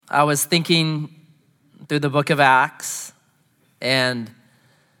I was thinking through the book of Acts and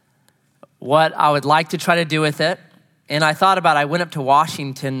what I would like to try to do with it. And I thought about, I went up to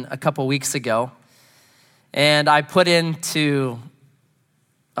Washington a couple weeks ago and I put into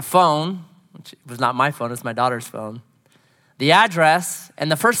a phone, which was not my phone, it was my daughter's phone, the address.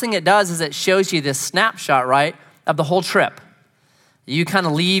 And the first thing it does is it shows you this snapshot, right, of the whole trip. You kind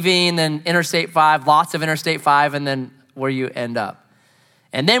of leaving, then Interstate 5, lots of Interstate 5, and then where you end up.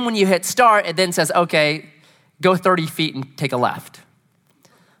 And then when you hit start, it then says, okay, go 30 feet and take a left.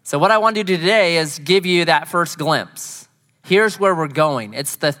 So what I want to do today is give you that first glimpse. Here's where we're going.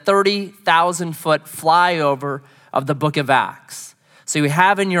 It's the 30,000 foot flyover of the book of Acts. So you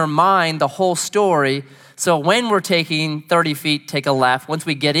have in your mind the whole story. So when we're taking 30 feet, take a left. Once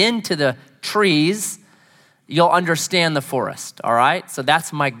we get into the trees, you'll understand the forest, all right? So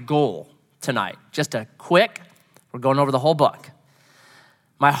that's my goal tonight. Just a quick, we're going over the whole book.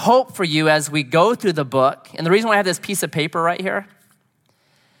 My hope for you as we go through the book, and the reason why I have this piece of paper right here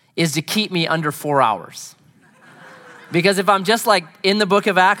is to keep me under 4 hours. Because if I'm just like in the book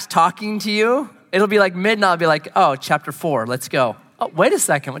of Acts talking to you, it'll be like midnight. I'll be like, oh, chapter 4, let's go. Oh, wait a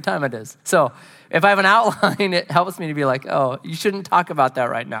second, what time it is? So if I have an outline, it helps me to be like, oh, you shouldn't talk about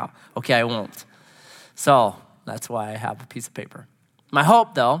that right now. Okay, I won't. So that's why I have a piece of paper. My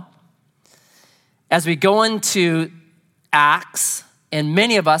hope, though, as we go into Acts, and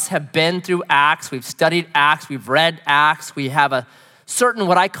many of us have been through Acts, we've studied Acts, we've read Acts, we have a certain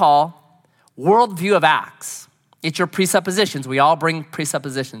what I call worldview of Acts. It's your presuppositions. We all bring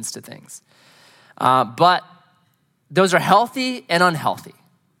presuppositions to things. But those are healthy and unhealthy.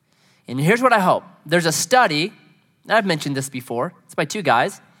 And here's what I hope. There's a study, and I've mentioned this before, it's by two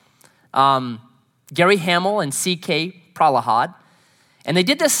guys, Gary Hamel and C.K. Prahalad, and they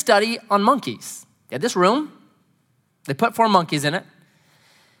did this study on monkeys. They had this room, they put 4 monkeys in it.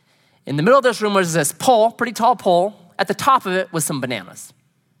 In the middle of this room was this pole, pretty tall pole. At the top of it was some bananas.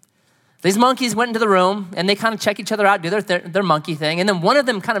 These monkeys went into the room and they kind of check each other out, do their monkey thing. And then one of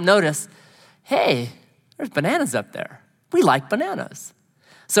them kind of noticed, hey, there's bananas up there. We like bananas.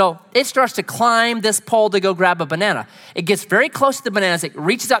 So it starts to climb this pole to go grab a banana. It gets very close to the bananas. It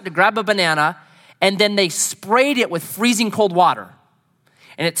reaches out to grab a banana, and then they sprayed it with freezing cold water.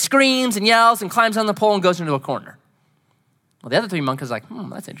 And it screams and yells and climbs on the pole and goes into a corner. Well, the other 3 monkeys are like,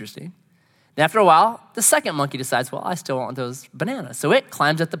 that's interesting. Then after a while, the second monkey decides, well, I still want those bananas. So it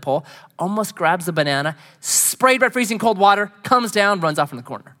climbs at the pole, almost grabs the banana, sprayed by freezing cold water, comes down, runs off in the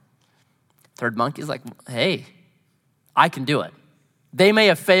corner. Third monkey's like, hey, I can do it. They may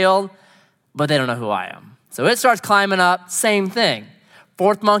have failed, but they don't know who I am. So it starts climbing up, same thing.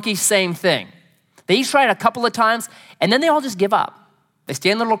 Fourth monkey, same thing. They each tried a couple of times, and then they all just give up. They stay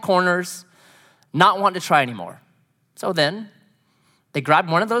in their little corners, not wanting to try anymore. So then they grabbed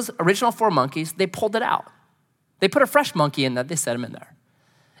one of those original 4 monkeys, they pulled it out. They put a fresh monkey in that, they set him in there.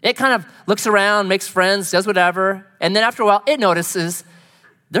 It kind of looks around, makes friends, does whatever, and then after a while, it notices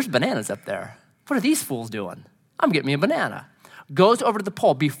there's bananas up there. What are these fools doing? I'm getting me a banana. Goes over to the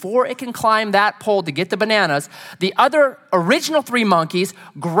pole. Before it can climb that pole to get the bananas, the other original 3 monkeys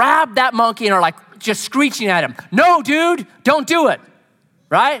grab that monkey and are like just screeching at him. No, dude, don't do it,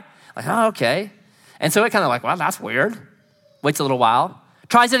 right? Like, oh, okay. And so it kind of like, well, that's weird. Waits a little while.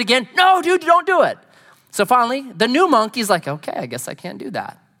 Tries it again. No, dude, don't do it. So finally, the new monkey's like, okay, I guess I can't do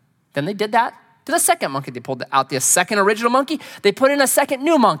that. Then they did that to the second monkey. They pulled out the second original monkey. They put in a second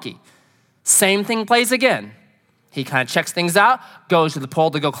new monkey. Same thing plays again. He kind of checks things out, goes to the pole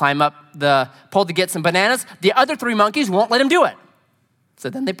to go climb up the pole to get some bananas. The other 3 monkeys won't let him do it.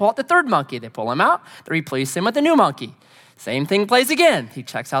 So then they pull out the third monkey. They pull him out. They replace him with a new monkey. Same thing plays again. He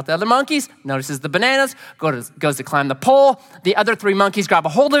checks out the other monkeys, notices the bananas, goes to climb the pole. The other 3 monkeys grab a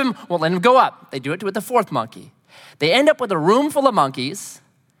hold of him, won't let him go up. They do it with the 4th monkey. They end up with a room full of monkeys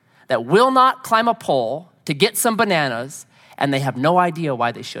that will not climb a pole to get some bananas, and they have no idea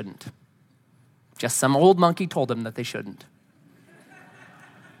why they shouldn't. Just some old monkey told them that they shouldn't.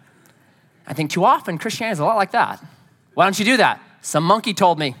 I think too often Christianity is a lot like that. Why don't you do that? Some monkey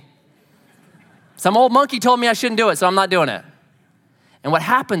told me. Some old monkey told me I shouldn't do it, so I'm not doing it. And what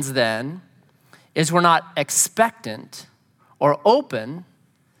happens then is we're not expectant or open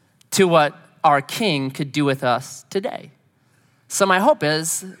to what our King could do with us today. So my hope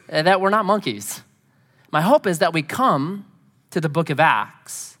is that we're not monkeys. My hope is that we come to the book of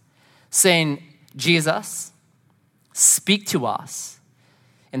Acts saying, Jesus, speak to us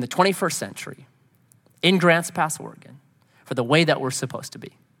in the 21st century in Grants Pass, Oregon, for the way that we're supposed to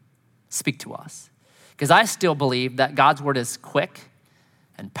be. Speak to us. Because I still believe that God's word is quick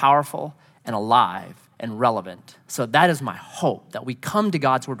and powerful and alive and relevant. So that is my hope, that we come to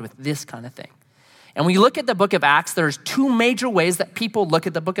God's word with this kind of thing. And when you look at the book of Acts, there's two major ways that people look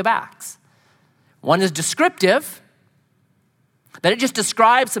at the book of Acts. One is descriptive, that it just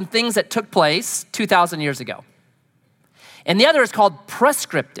describes some things that took place 2,000 years ago. And the other is called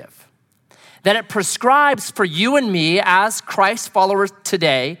prescriptive, that it prescribes for you and me as Christ followers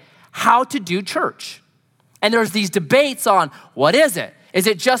today how to do church. And there's these debates on what is it? Is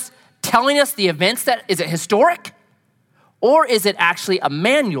it just telling us the events is it historic? Or is it actually a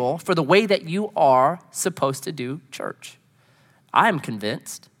manual for the way that you are supposed to do church? I am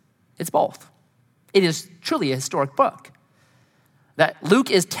convinced it's both. It is truly a historic book. That Luke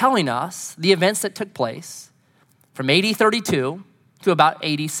is telling us the events that took place from AD 32 to about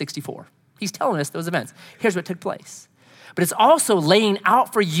AD 64. He's telling us those events. Here's what took place. But it's also laying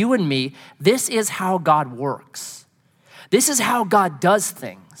out for you and me, this is how God works. This is how God does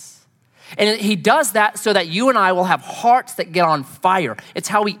things. And he does that so that you and I will have hearts that get on fire. It's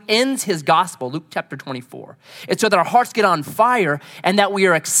how he ends his gospel, Luke chapter 24. It's so that our hearts get on fire and that we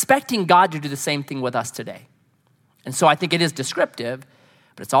are expecting God to do the same thing with us today. And so I think it is descriptive,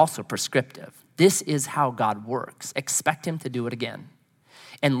 but it's also prescriptive. This is how God works. Expect him to do it again.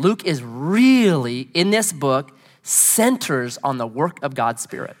 And Luke is really, in this book, centers on the work of God's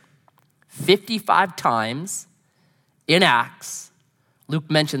Spirit. 55 times in Acts, Luke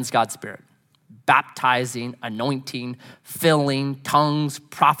mentions God's Spirit, baptizing, anointing, filling, tongues,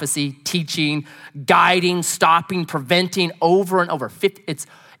 prophecy, teaching, guiding, stopping, preventing, over and over.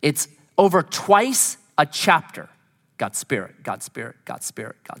 It's over twice a chapter. God's Spirit, God's Spirit, God's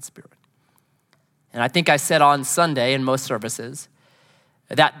Spirit, God's Spirit. And I think I said on Sunday in most services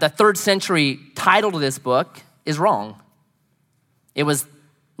that the 3rd century title to this book is wrong.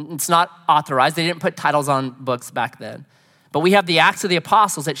 It's not authorized. They didn't put titles on books back then. But we have the Acts of the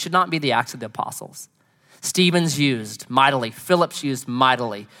Apostles. It should not be the Acts of the Apostles. Stephen's used mightily. Philip's used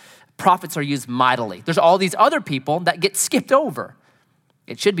mightily. Prophets are used mightily. There's all these other people that get skipped over.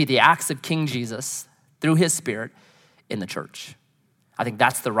 It should be the Acts of King Jesus through his Spirit in the church. I think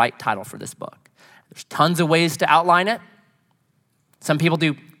that's the right title for this book. There's tons of ways to outline it. Some people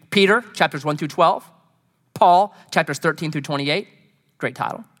do Peter, chapters 1 through 12. Paul, chapters 13 through 28. Great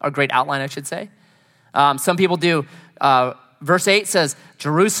title, or great outline, I should say. Some people do verse 8 says,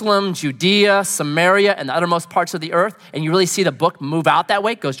 Jerusalem, Judea, Samaria, and the uttermost parts of the earth. And you really see the book move out that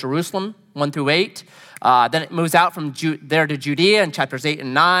way. It goes Jerusalem, 1 through 8. Then it moves out from there to Judea in chapters 8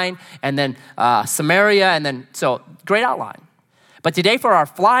 and 9. And then Samaria. And then, so great outline. But today for our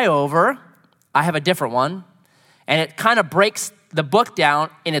flyover, I have a different one. And it kind of breaks the book down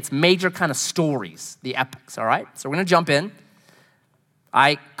in its major kind of stories, the epics, all right? So we're going to jump in.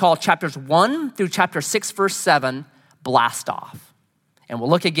 I call chapters 1 through chapter 6, verse 7, blast off. And we'll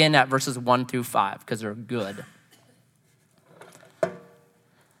look again at verses 1 through 5 because they're good.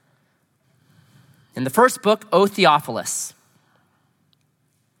 In the first book, O Theophilus,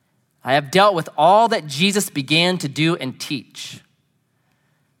 I have dealt with all that Jesus began to do and teach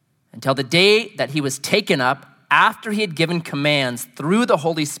until the day that he was taken up after he had given commands through the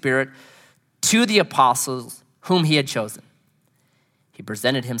Holy Spirit to the apostles whom he had chosen. He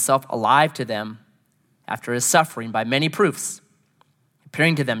presented himself alive to them after his suffering by many proofs,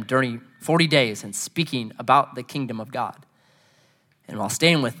 appearing to them during 40 days and speaking about the kingdom of God. And while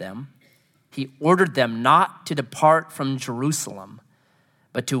staying with them, he ordered them not to depart from Jerusalem,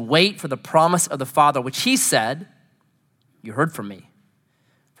 but to wait for the promise of the Father, which he said, you heard from me.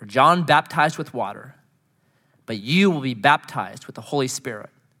 For John baptized with water, but you will be baptized with the Holy Spirit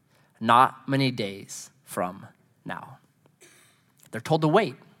not many days from now. They're told to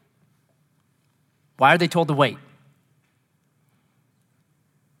wait. Why are they told to wait?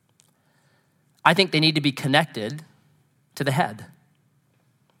 I think they need to be connected to the head.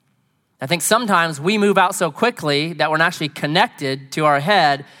 I think sometimes we move out so quickly that we're not actually connected to our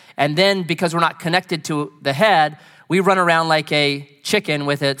head, and then because we're not connected to the head, we run around like a chicken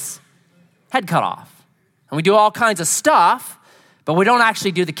with its head cut off. And we do all kinds of stuff, but we don't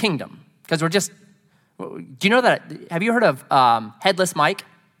actually do the kingdom because we're just. Do you know that? Have you heard of Headless Mike?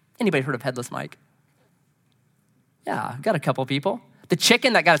 Anybody heard of Headless Mike? Yeah, got a couple people. The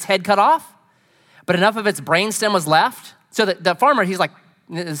chicken that got its head cut off, but enough of its brainstem was left. So the farmer, he's like,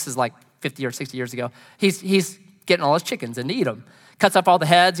 this is like 50 or 60 years ago. He's getting all his chickens and to eat them. Cuts up all the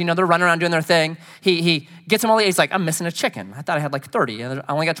heads, they're running around doing their thing. He gets them all, he's like, I'm missing a chicken. I thought I had like 30, and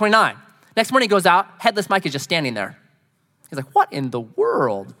I only got 29. Next morning he goes out, Headless Mike is just standing there. He's like, what in the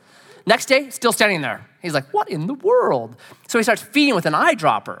world? Next day, still standing there. He's like, what in the world? So he starts feeding with an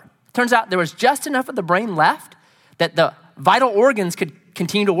eyedropper. Turns out there was just enough of the brain left that the vital organs could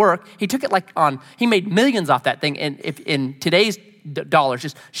continue to work. He took it he made millions off that thing in today's dollars,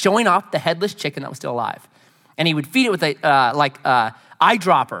 just showing off the headless chicken that was still alive. And he would feed it with a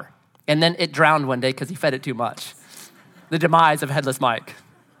eyedropper. And then it drowned one day because he fed it too much. The demise of Headless Mike.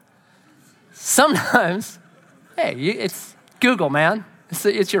 Sometimes, hey, it's Google, man.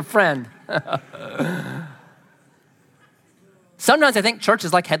 It's your friend. Sometimes I think church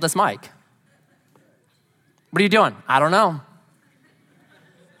is like Headless Mike. What are you doing? I don't know.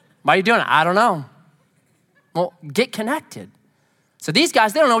 Why are you doing it? I don't know. Well, get connected. So these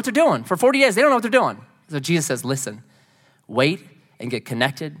guys, they don't know what they're doing. For 40 days, they don't know what they're doing. So Jesus says, listen, wait and get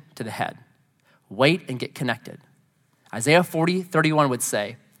connected to the head. Wait and get connected. Isaiah 40:31 would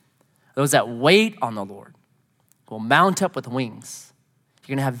say, those that wait on the Lord will mount up with wings.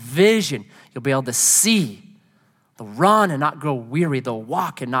 You're gonna have vision. You'll be able to see. They'll run and not grow weary. They'll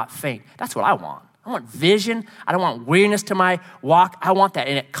walk and not faint. That's what I want. I want vision. I don't want weariness to my walk. I want that.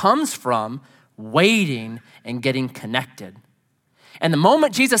 And it comes from waiting and getting connected. And the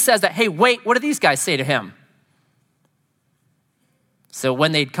moment Jesus says that, hey, wait, what do these guys say to him? So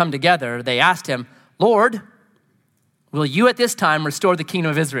when they'd come together, they asked him, Lord, will you at this time restore the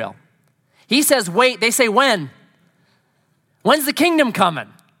kingdom of Israel? He says, wait. They say, when? When's the kingdom coming?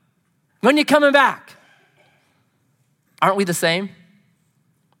 When are you coming back? Aren't we the same?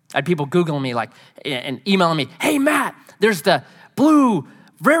 I had people Googling me and emailing me, hey, Matt, there's the blue,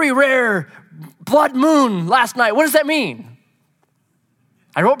 very rare blood moon last night. What does that mean?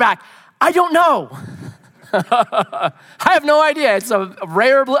 I wrote back, I don't know. I have no idea. It's a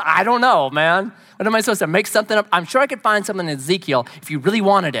rare blue. I don't know, man. What am I supposed to make something up? I'm sure I could find something in Ezekiel if you really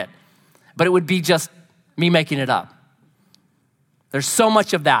wanted it, but it would be just me making it up. There's so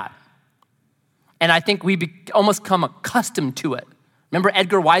much of that. And I think we almost become accustomed to it. Remember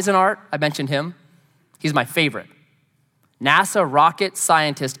Edgar Weisenart? I mentioned him. He's my favorite. NASA rocket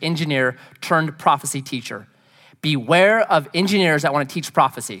scientist, engineer, turned prophecy teacher. Beware of engineers that want to teach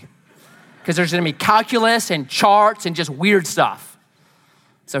prophecy, because there's going to be calculus and charts and just weird stuff.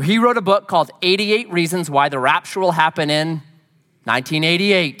 So he wrote a book called 88 Reasons Why the Rapture Will Happen in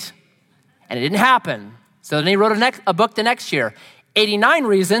 1988. And it didn't happen. So then he wrote a book the next year, 89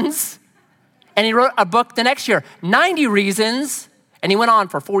 Reasons. And he wrote a book the next year, 90 Reasons. And he went on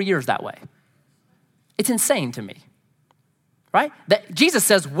for 4 years that way. It's insane to me, right? That Jesus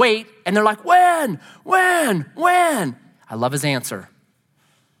says, wait. And they're like, when? I love his answer.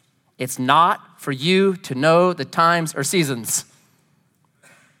 It's not for you to know the times or seasons.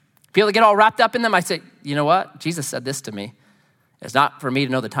 People get all wrapped up in them. I say, you know what? Jesus said this to me. It's not for me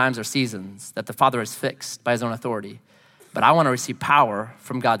to know the times or seasons that the Father has fixed by his own authority, but I want to receive power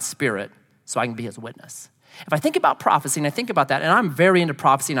from God's Spirit so I can be his witness. If I think about prophecy and I think about that, and I'm very into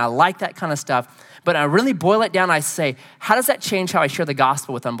prophecy and I like that kind of stuff, but I really boil it down, I say, how does that change how I share the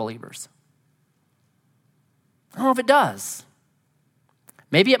gospel with unbelievers? I don't know if it does.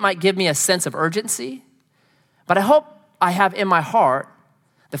 Maybe it might give me a sense of urgency, but I hope I have in my heart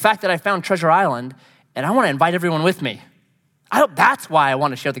the fact that I found Treasure Island and I want to invite everyone with me. I hope that's why I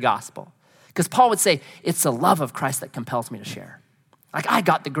want to share the gospel. Because Paul would say, it's the love of Christ that compels me to share. Like, I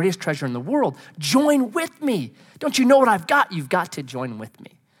got the greatest treasure in the world. Join with me. Don't you know what I've got? You've got to join with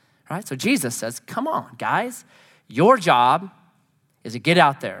me, right? So Jesus says, come on, guys. Your job is to get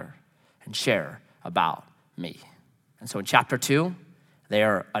out there and share about me. And so in chapter 2, they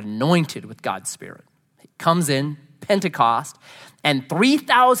are anointed with God's Spirit. It comes in, Pentecost, and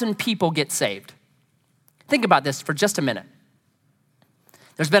 3,000 people get saved. Think about this for just a minute.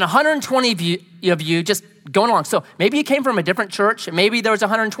 There's been 120 of you just going along. So maybe you came from a different church, and maybe there was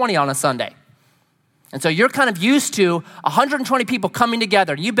 120 on a Sunday. And so you're kind of used to 120 people coming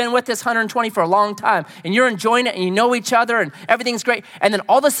together. You've been with this 120 for a long time, and you're enjoying it, and you know each other, and everything's great. And then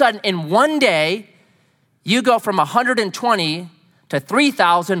all of a sudden, in one day, you go from 120 to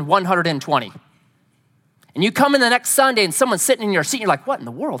 3,120. And you come in the next Sunday, and someone's sitting in your seat, and you're like, what in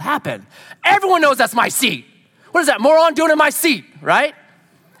the world happened? Everyone knows that's my seat. What is that moron doing in my seat, right?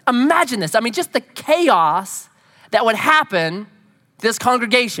 Imagine this. I mean, just the chaos that would happen to this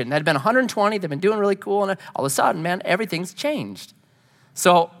congregation. That had been 120. They've been doing really cool. And all of a sudden, man, everything's changed.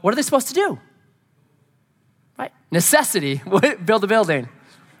 So what are they supposed to do? Right? Necessity. Build a building.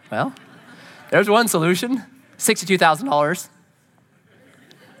 Well, there's one solution. $62,000.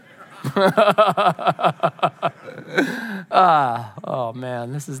 Oh,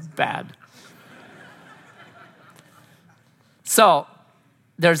 man, this is bad. So,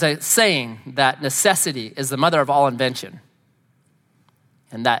 there's a saying that necessity is the mother of all invention,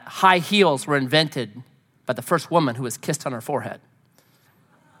 and that high heels were invented by the first woman who was kissed on her forehead.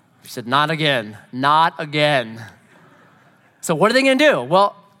 She said, not again, not again. So what are they gonna do?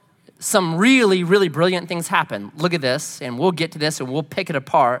 Well, some really, really brilliant things happen. Look at this, and we'll get to this and we'll pick it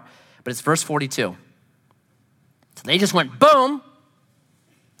apart, but it's verse 42. So they just went boom,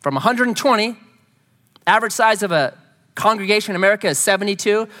 from 120, average size of a congregation in America is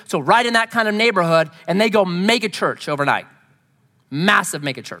 72, so right in that kind of neighborhood, and they go mega church overnight. Massive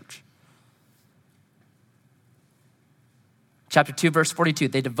mega church. Chapter 2, verse 42,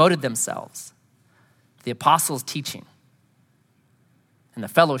 they devoted themselves to the apostles' teaching and the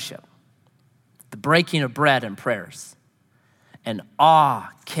fellowship, the breaking of bread and prayers. And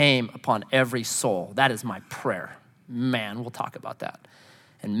awe came upon every soul. That is my prayer. Man, we'll talk about that.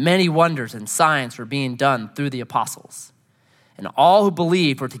 And many wonders and signs were being done through the apostles. And all who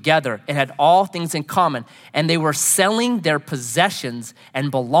believed were together and had all things in common. And they were selling their possessions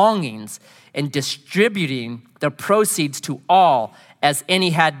and belongings and distributing the proceeds to all as any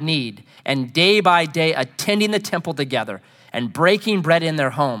had need. And day by day attending the temple together and breaking bread in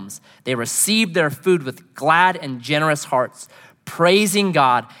their homes, they received their food with glad and generous hearts, praising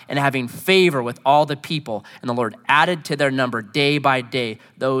God and having favor with all the people. And the Lord added to their number day by day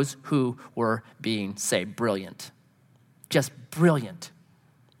those who were being saved. Brilliant. Just brilliant.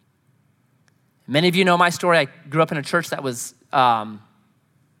 Many of you know my story. I grew up in a church that was not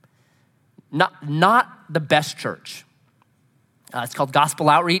the best church. It's called Gospel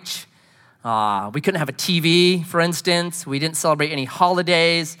Outreach. We couldn't have a TV, for instance. We didn't celebrate any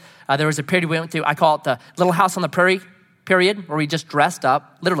holidays. There was a period we went through, I call it the Little House on the Prairie period, where we just dressed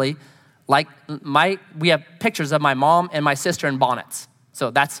up, literally, like we have pictures of my mom and my sister in bonnets.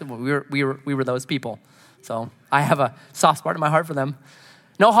 So that's, we were those people. So I have a soft spot in my heart for them.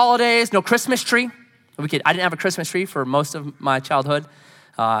 No holidays, no Christmas tree. I didn't have a Christmas tree for most of my childhood.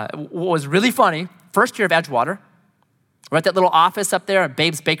 What was really funny, first year of Edgewater, we're at that little office up there at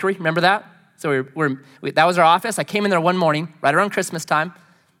Babe's Bakery. Remember that? So that was our office. I came in there one morning, right around Christmas time,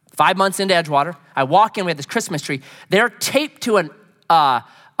 5 months into Edgewater. I walk in, we had this Christmas tree. They're taped to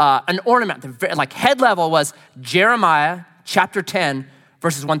an ornament. Like head level was Jeremiah chapter 10,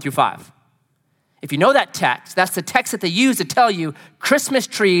 verses 1 through 5. If you know that text, that's the text that they use to tell you Christmas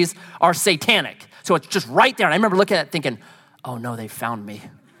trees are satanic. So it's just right there. And I remember looking at it thinking, oh no, they found me.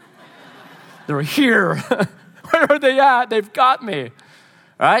 They're here. Where are they at? They've got me.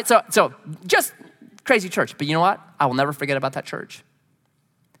 All right, so just crazy church. But you know what? I will never forget about that church.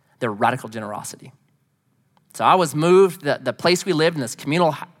 Their radical generosity. So I was moved, the place we lived in, this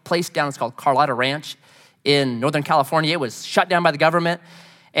communal place down, it's called Carlotta Ranch in Northern California. It was shut down by the government.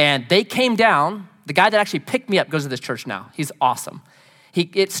 And they came down. The guy that actually picked me up goes to this church now. He's awesome.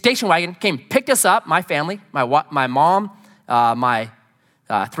 Station wagon came, picked us up, my family, my mom, my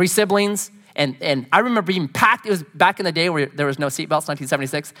 3 siblings. And I remember being packed. It was back in the day where there was no seatbelts,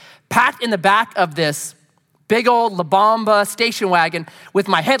 1976. Packed in the back of this big old La Bamba station wagon with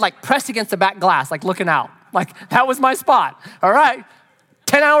my head like pressed against the back glass, like looking out. Like that was my spot. All right.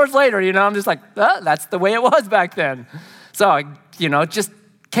 10 hours later, I'm just like, that's the way it was back then. So, just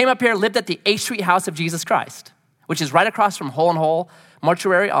came up here, lived at the H Street House of Jesus Christ, which is right across from Hole in Hole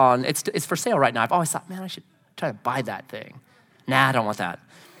Mortuary. It's for sale right now. I've always thought, man, I should try to buy that thing. Nah, I don't want that.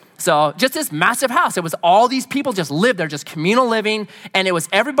 So just this massive house. It was all these people just lived there, just communal living. And it was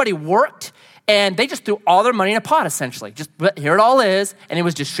everybody worked and they just threw all their money in a pot essentially. Just here it all is. And it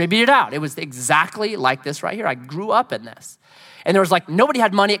was distributed out. It was exactly like this right here. I grew up in this. And there was nobody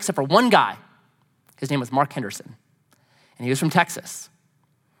had money except for one guy. His name was Mark Henderson. And he was from Texas.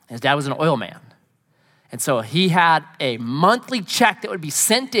 And his dad was an oil man. And so he had a monthly check that would be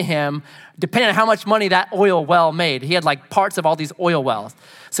sent to him depending on how much money that oil well made. He had parts of all these oil wells.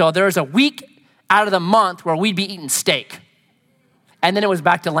 So there was a week out of the month where we'd be eating steak. And then it was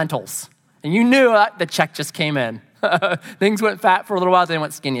back to lentils. And you knew the check just came in. Things went fat for a little while, then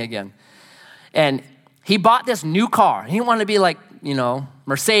went skinny again. And he bought this new car. He didn't want to be like,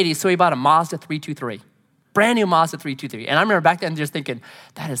 Mercedes, so he bought a Mazda 323. Brand new Mazda 323. And I remember back then just thinking,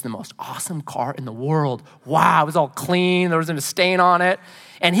 that is the most awesome car in the world. Wow, it was all clean. There wasn't a stain on it.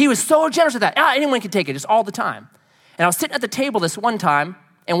 And he was so generous with that. Anyone could take it, just all the time. And I was sitting at the table this one time,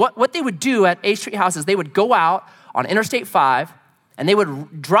 and what they would do at H Street House is they would go out on Interstate 5, and they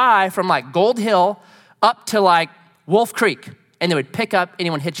would drive from Gold Hill up to Wolf Creek, and they would pick up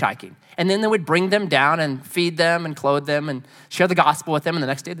anyone hitchhiking. And then they would bring them down and feed them and clothe them and share the gospel with them, and the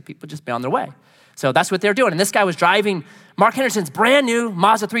next day the people would just be on their way. So that's what they're doing. And this guy was driving Mark Henderson's brand new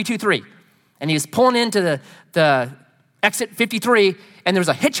Mazda 323. And he was pulling into the exit 53, and there was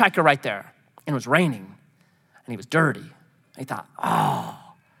a hitchhiker right there. And it was raining, and he was dirty. And he thought,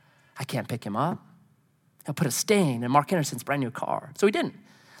 I can't pick him up. He'll put a stain in Mark Henderson's brand new car. So he didn't.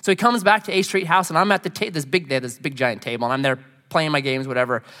 So he comes back to A Street House, and I'm at this big giant table, and I'm there playing my games,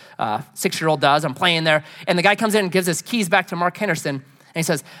 whatever 6-year-old does. I'm playing there, and the guy comes in and gives his keys back to Mark Henderson, and he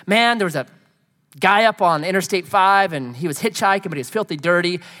says, man, there was a guy up on Interstate 5, and he was hitchhiking, but he was filthy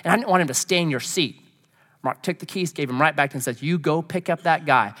dirty, and I didn't want him to stain your seat. Mark took the keys, gave him right back, and says, you go pick up that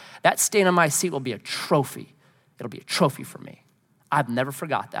guy. That stain on my seat will be a trophy. It'll be a trophy for me. I've never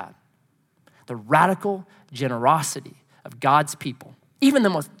forgot that. The radical generosity of God's people, even the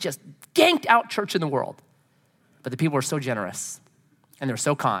most just ganked out church in the world. But the people were so generous, and they were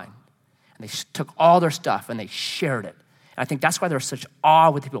so kind, and they took all their stuff and they shared it. And I think that's why there's such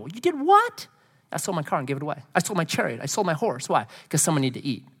awe with the people. You did what? I sold my car and gave it away. I sold my chariot. I sold my horse. Why? Because someone needed to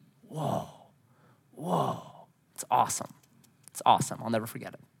eat. Whoa. It's awesome. It's awesome. I'll never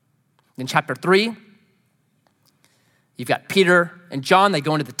forget it. In chapter 3, you've got Peter and John. They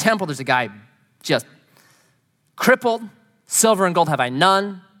go into the temple. There's a guy just crippled. Silver and gold have I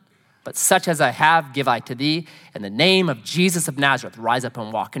none, but such as I have give I to thee. In the name of Jesus of Nazareth, rise up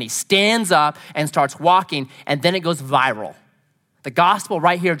and walk. And he stands up and starts walking, and then it goes viral. The gospel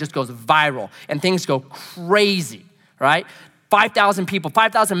right here just goes viral, and things go crazy, right? 5,000 people,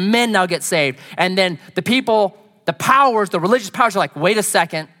 5,000 men now get saved. And then the people, the powers, the religious powers are like, wait a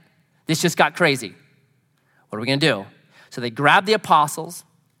second, this just got crazy. What are we gonna do? So they grab the apostles,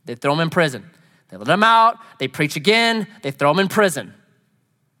 they throw them in prison. They let them out, they preach again, they throw them in prison.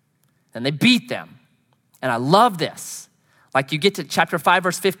 And they beat them. And I love this. Like you get to chapter 5,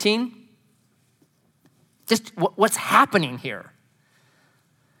 verse 15, just what's happening here?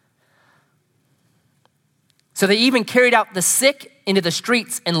 So they even carried out the sick into the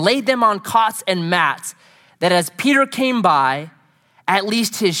streets and laid them on cots and mats, that as Peter came by, at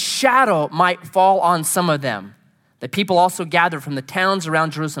least his shadow might fall on some of them. The people also gathered from the towns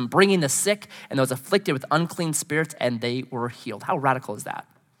around Jerusalem, bringing the sick and those afflicted with unclean spirits, and they were healed. How radical is that?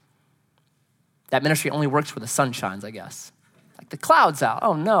 That ministry only works where the sun shines, I guess. Like the cloud's out.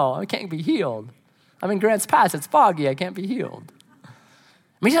 Oh no, I can't be healed. I'm in Grants Pass, it's foggy, I can't be healed. I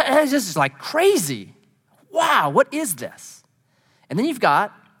mean, it's just like crazy. Wow, what is this? And then you've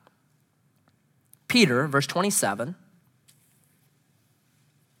got Peter, verse 27.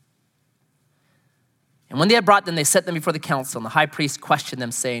 And when they had brought them, they set them before the council, and the high priest questioned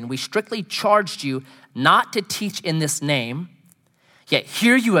them, saying, we strictly charged you not to teach in this name, yet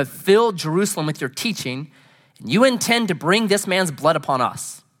here you have filled Jerusalem with your teaching, and you intend to bring this man's blood upon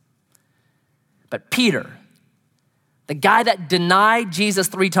us. But Peter, the guy that denied Jesus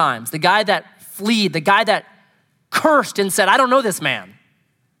 3 times, the guy that fled, the guy that cursed and said, I don't know this man.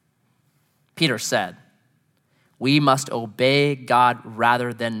 Peter said, we must obey God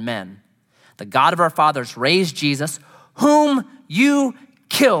rather than men. The God of our fathers raised Jesus, whom you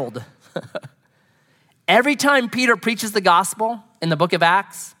killed. Every time Peter preaches the gospel in the book of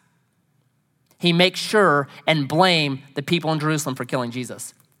Acts, he makes sure and blame the people in Jerusalem for killing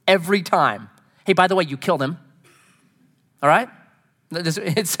Jesus. Every time. Hey, by the way, you killed him. All right?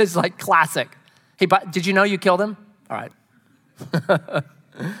 It's just like classic. Hey, did you know you killed him? All right.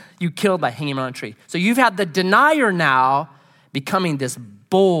 You killed by hanging him on a tree. So you've had the denier now becoming this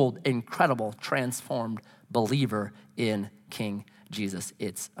bold, incredible, transformed believer in King Jesus.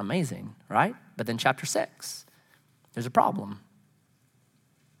 It's amazing, right? But then chapter 6, there's a problem.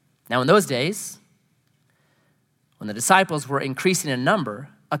 Now in those days, when the disciples were increasing in number,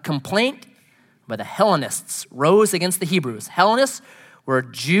 a complaint by the Hellenists rose against the Hebrews. Hellenists were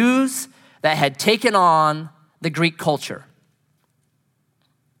Jews that had taken on the Greek culture.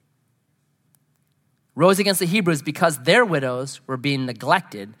 Rose against the Hebrews because their widows were being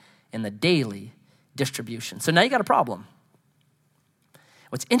neglected in the daily distribution. So now you got a problem.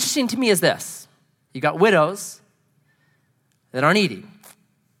 What's interesting to me is this. You got widows that aren't eating.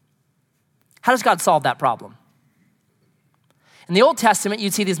 How does God solve that problem? In the Old Testament,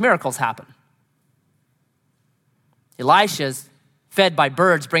 you'd see these miracles happen. Elisha's fed by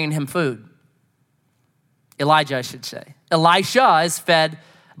birds bringing him food. Elijah, I should say. Elisha is fed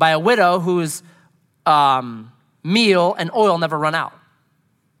by a widow whose meal and oil never run out.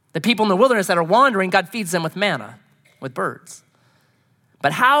 The people in the wilderness that are wandering, God feeds them with manna, with birds.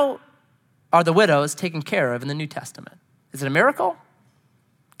 But how are the widows taken care of in the New Testament? Is it a miracle?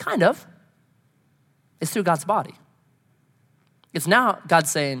 Kind of. It's through God's body. It's now God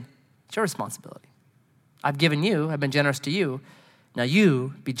saying, it's your responsibility. I've given you, I've been generous to you. Now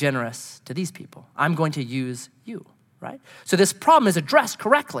you be generous to these people. I'm going to use you, right? So this problem is addressed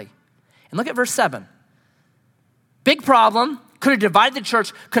correctly. And look at verse 7. Big problem, could have divided the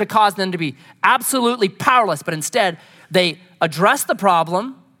church, could have caused them to be absolutely powerless, but instead they address the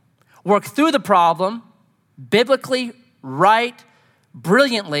problem, work through the problem, biblically right,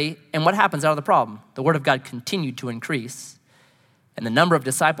 brilliantly, and what happens out of the problem? The word of God continued to increase, and the number of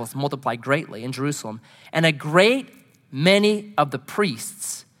disciples multiplied greatly in Jerusalem, and a great many of the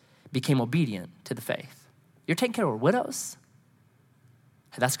priests became obedient to the faith. You're taking care of widows?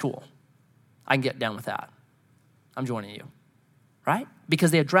 Hey, that's cool. I can get down with that. I'm joining you, right?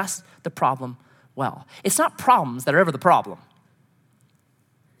 Because they address the problem well. It's not problems that are ever the problem.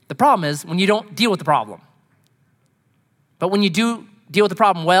 The problem is when you don't deal with the problem. But when you do deal with the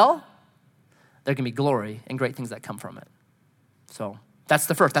problem well, there can be glory and great things that come from it. So that's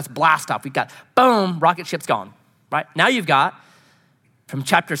the first. That's blast off. We've got, boom, rocket ship's gone, right? Now you've got, from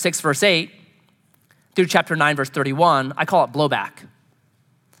chapter 6, verse 8, through chapter 9, verse 31, I call it blowback.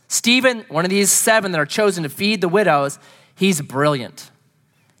 Stephen, one of these 7 that are chosen to feed the widows, he's brilliant.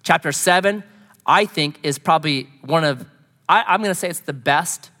 Chapter 7, I think, is probably one of, I'm going to say it's the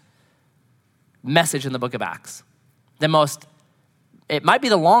best message in the book of Acts. It might be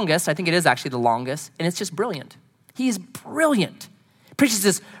the longest. I think it is actually the longest, and it's just brilliant. He's brilliant. Preaches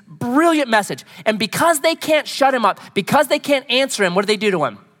this brilliant message. And because they can't shut him up, because they can't answer him, what do they do to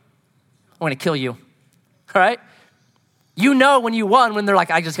him? I'm going to kill you. All right? You know when you won when they're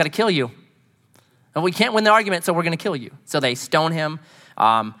like, I just got to kill you. And we can't win the argument, so we're going to kill you. So they stone him.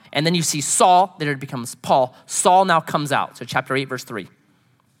 And then you see Saul, later becomes Paul. Saul now comes out. So chapter 8, verse 3.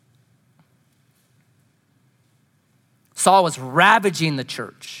 Saul was ravaging the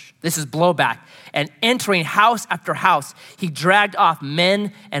church. This is blowback. And entering house after house, he dragged off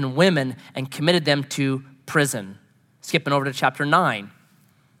men and women and committed them to prison. Skipping over to chapter 9.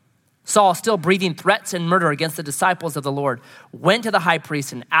 Saul, still breathing threats and murder against the disciples of the Lord, went to the high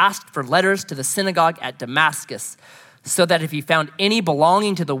priest and asked for letters to the synagogue at Damascus, so that if he found any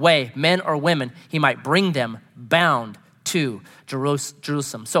belonging to the way, men or women, he might bring them bound to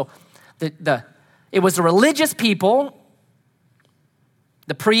Jerusalem. So it was the religious people,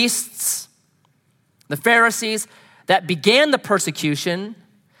 the priests, the Pharisees, that began the persecution,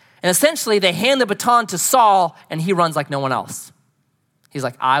 and essentially they hand the baton to Saul, and he runs like no one else. He's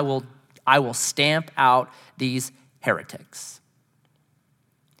like, I will stamp out these heretics.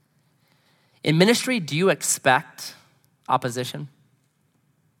 In ministry, do you expect opposition?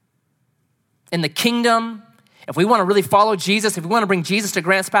 In the kingdom, if we want to really follow Jesus, if we want to bring Jesus to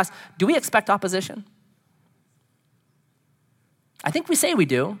Grants Pass, do we expect opposition? I think we say we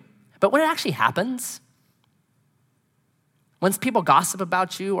do, but when it actually happens, when people gossip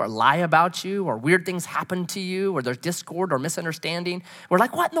about you or lie about you or weird things happen to you or there's discord or misunderstanding, we're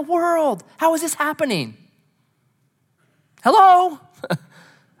like, what in the world? How is this happening? Hello?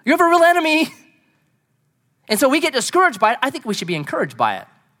 You have a real enemy. And so we get discouraged by it. I think we should be encouraged by it.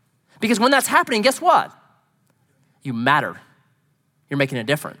 Because when that's happening, guess what? You matter. You're making a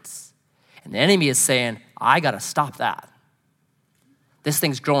difference. And the enemy is saying, I got to stop that. This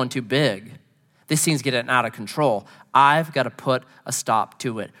thing's growing too big. This thing's getting out of control. I've got to put a stop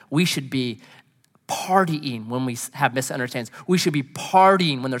to it. We should be partying when we have misunderstandings. We should be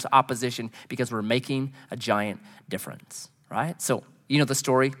partying when there's opposition because we're making a giant difference, right? So, you know the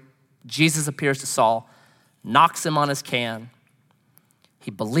story. Jesus appears to Saul, knocks him on his can.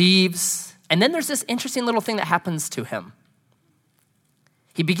 He believes. And then there's this interesting little thing that happens to him.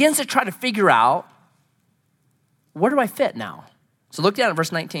 He begins to try to figure out, where do I fit now? So look down at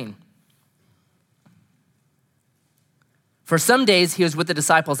verse 19. For some days he was with the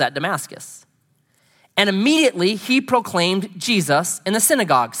disciples at Damascus. And immediately he proclaimed Jesus in the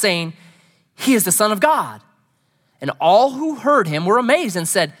synagogue, saying, he is the Son of God. And all who heard him were amazed and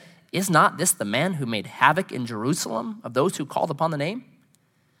said, is not this the man who made havoc in Jerusalem of those who called upon the name?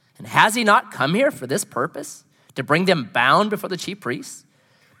 And has he not come here for this purpose, to bring them bound before the chief priests?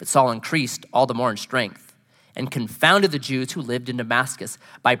 But Saul increased all the more in strength and confounded the Jews who lived in Damascus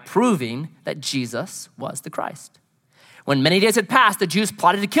by proving that Jesus was the Christ. When many days had passed, the Jews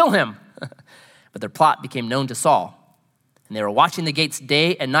plotted to kill him. But their plot became known to Saul, and they were watching the gates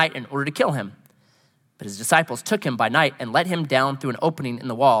day and night in order to kill him. But his disciples took him by night and let him down through an opening in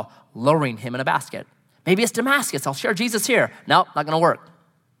the wall, lowering him in a basket. Maybe it's Damascus. I'll share Jesus here. No, not going to work.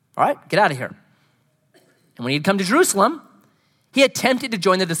 All right, get out of here. And when he had come to Jerusalem, he attempted to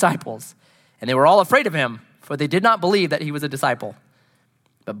join the disciples, and they were all afraid of him, for they did not believe that he was a disciple.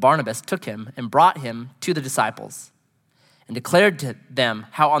 But Barnabas took him and brought him to the disciples and declared to them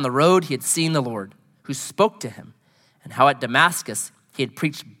how on the road he had seen the Lord, who spoke to him, and how at Damascus he had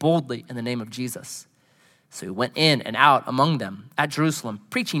preached boldly in the name of Jesus. So he went in and out among them at Jerusalem,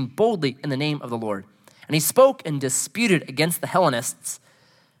 preaching boldly in the name of the Lord. And he spoke and disputed against the Hellenists,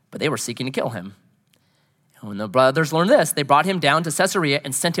 but they were seeking to kill him. And when the brothers learned this, they brought him down to Caesarea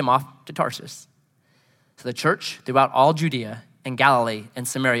and sent him off to Tarsus. So the church throughout all Judea and Galilee and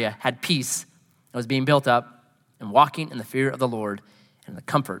Samaria had peace and was being built up and walking in the fear of the Lord and in the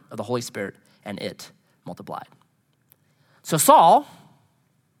comfort of the Holy Spirit, and it multiplied. So Saul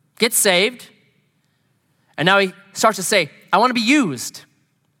gets saved, and now he starts to say, I want to be used.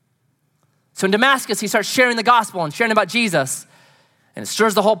 So in Damascus, he starts sharing the gospel and sharing about Jesus, and it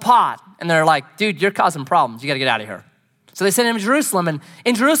stirs the whole pot. And they're like, dude, you're causing problems. You got to get out of here. So they send him to Jerusalem, and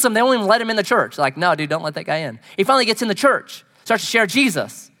in Jerusalem, they won't even let him in the church. They're like, no, dude, don't let that guy in. He finally gets in the church, starts to share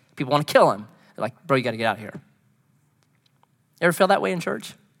Jesus. People want to kill him. They're like, bro, you got to get out of here. You ever feel that way in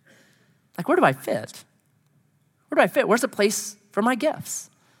church? Like, where do I fit? Where do I fit? Where's the place for my gifts?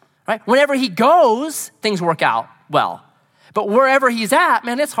 Right? Whenever he goes, things work out well. But wherever he's at,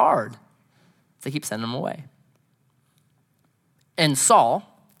 man, it's hard. They keep sending him away. And Saul,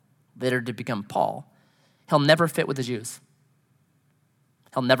 later to become Paul, he'll never fit with the Jews.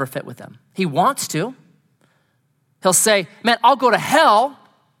 He'll never fit with them. He wants to. He'll say, man, I'll go to hell.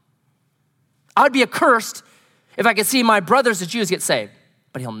 I'd be accursed if I could see my brothers, the Jews, get saved.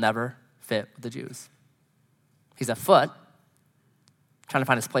 But he'll never fit with the Jews. He's a foot trying to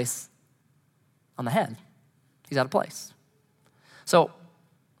find his place on the head. He's out of place. So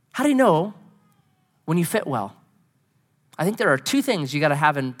how do you know when you fit well? I think there are two things you got to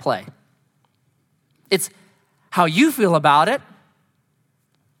have in play. It's how you feel about it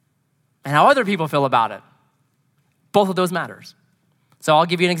and how other people feel about it. Both of those matters. So I'll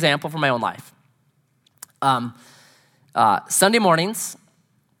give you an example from my own life. Sunday mornings,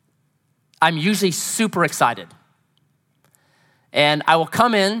 I'm usually super excited. And I will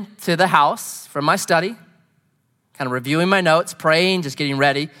come in to the house from my study, kind of reviewing my notes, praying, just getting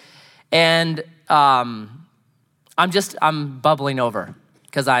ready. And I'm bubbling over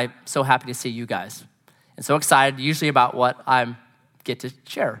because I'm so happy to see you guys and so excited usually about what I get to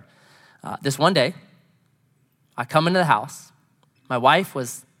share. This one day, I come into the house. My wife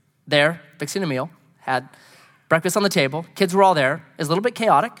was there fixing a meal, had breakfast on the table. Kids were all there. It was a little bit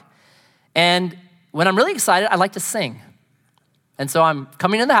chaotic. And when I'm really excited, I like to sing. And so I'm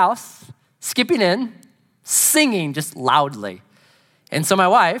coming in the house, skipping in, singing just loudly. And so my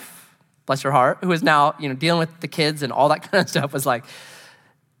wife, bless her heart, who is now, dealing with the kids and all that kind of stuff, was like,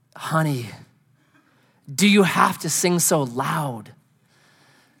 honey, do you have to sing so loud?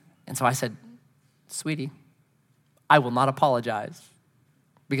 And so I said, sweetie, I will not apologize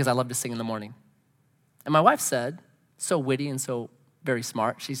because I love to sing in the morning. And my wife said, so witty and so very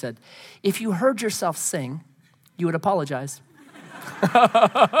smart, she said, if you heard yourself sing, you would apologize.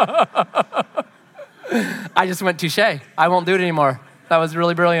 I just went touche. I won't do it anymore. That was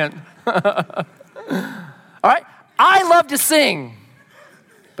really brilliant. All right, I love to sing,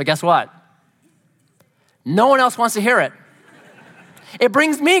 but guess what? No one else wants to hear it. It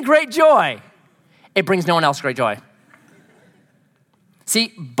brings me great joy. It brings no one else great joy.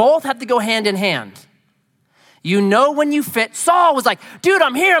 See, both have to go hand in hand. You know when you fit. Saul was like, dude,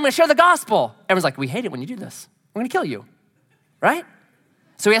 I'm here. I'm going to share the gospel. Everyone's like, we hate it when you do this. We're going to kill you, right?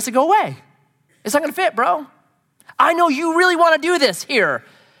 So he has to go away. It's not going to fit, bro. I know you really want to do this here,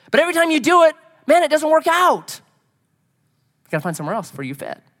 but every time you do it, man, it doesn't work out. You got to find somewhere else where you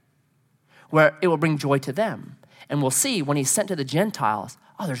fit, where it will bring joy to them. And we'll see when he's sent to the Gentiles,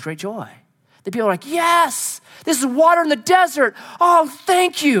 oh, there's great joy. The people are like, yes, this is water in the desert. Oh,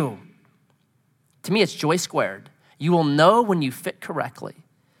 thank you. To me, it's joy squared. You will know when you fit correctly,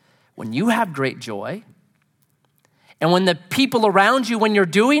 when you have great joy, and when the people around you, when you're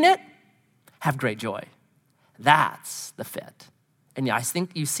doing it, have great joy. That's the fit. And I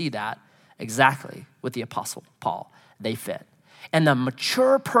think you see that exactly with the Apostle Paul. They fit. And the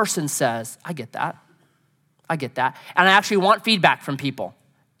mature person says, I get that. I get that. And I actually want feedback from people.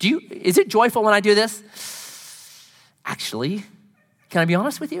 Is it joyful when I do this? Actually, can I be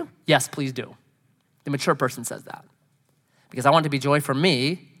honest with you? Yes, please do. The mature person says that. Because I want it to be joy for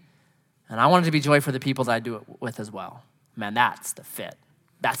me, and I want it to be joy for the people that I do it with as well. Man, that's the fit.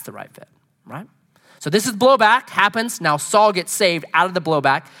 That's the right fit, right? So this is blowback, happens. Now Saul gets saved out of the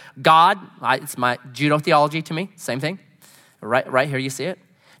blowback. God, it's my judo theology to me, same thing. Right here you see it.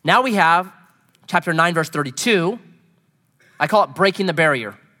 Now we have chapter 9, verse 32. I call it breaking the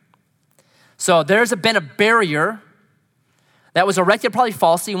barrier. So there's been a barrier that was erected probably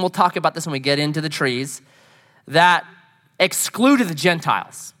falsely, and we'll talk about this when we get into the trees, that excluded the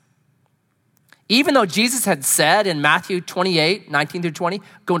Gentiles. Even though Jesus had said in Matthew 28, 19 through 20,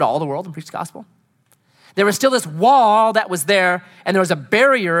 go into all the world and preach the gospel, there was still this wall that was there, and there was a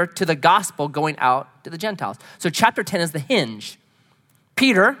barrier to the gospel going out to the Gentiles. So chapter 10 is the hinge.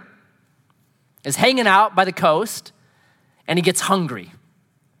 Peter is hanging out by the coast, and he gets hungry.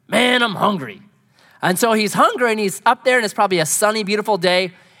 Man, I'm hungry. And so he's hungry and he's up there and it's probably a sunny, beautiful day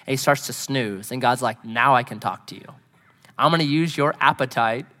and he starts to snooze. And God's like, now I can talk to you. I'm gonna use your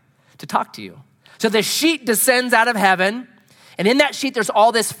appetite to talk to you. So the sheet descends out of heaven, and in that sheet there's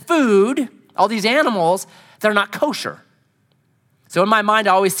all this food, all these animals that are not kosher. So in my mind,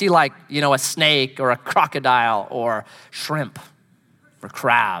 I always see like, a snake or a crocodile or shrimp or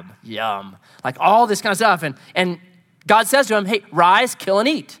crab, yum. Like all this kind of stuff. And God says to him, hey, rise, kill and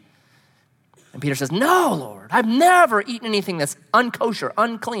eat. And Peter says, no, Lord, I've never eaten anything that's unkosher,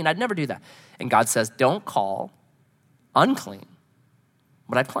 unclean. I'd never do that. And God says, don't call unclean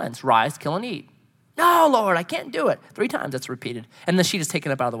what I've cleansed. Rise, kill and eat. No, Lord, I can't do it. 3 times it's repeated. And the sheet is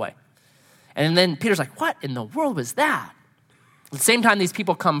taken up out of the way. And then Peter's like, what in the world was that? At the same time, these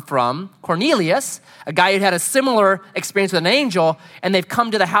people come from Cornelius, a guy who had a similar experience with an angel, and they've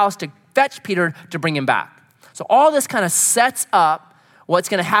come to the house to fetch Peter to bring him back. So all this kind of sets up what's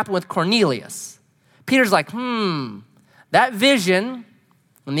going to happen with Cornelius. Peter's like, that vision,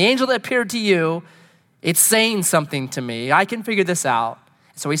 when the angel that appeared to you, it's saying something to me. I can figure this out.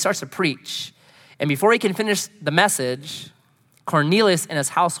 So he starts to preach. And before he can finish the message, Cornelius and his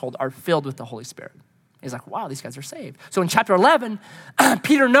household are filled with the Holy Spirit. He's like, wow, these guys are saved. So in chapter 11,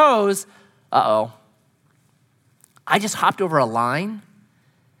 Peter knows, I just hopped over a line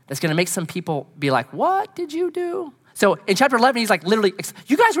that's going to make some people be like, what did you do? So in chapter 11, he's like, literally,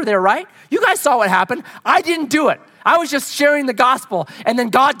 you guys were there, right? You guys saw what happened. I didn't do it. I was just sharing the gospel, and then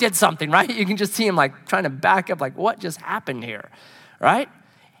God did something, right? You can just see him like trying to back up, like, what just happened here, right?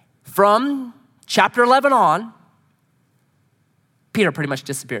 From chapter 11 on, Peter pretty much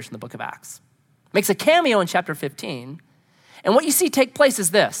disappears from the book of Acts. Makes a cameo in chapter 15. And what you see take place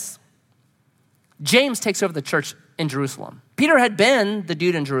is this. James takes over the church in Jerusalem. Peter had been the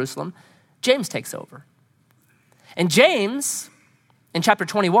dude in Jerusalem. James takes over. And James, in chapter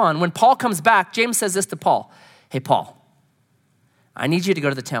 21, when Paul comes back, James says this to Paul. Hey, Paul, I need you to go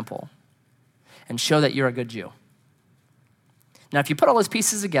to the temple and show that you're a good Jew. Now, if you put all those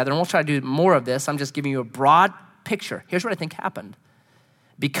pieces together, and we'll try to do more of this, I'm just giving you a broad picture. Here's what I think happened.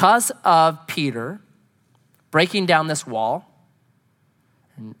 Because of Peter breaking down this wall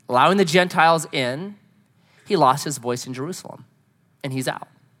and allowing the Gentiles in, he lost his voice in Jerusalem, and he's out.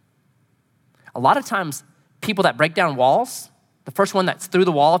 A lot of times, people that break down walls, the first one that's through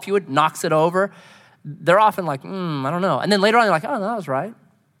the wall, if you would, knocks it over, they're often like, I don't know. And then later on, they're like, oh, no, that was right.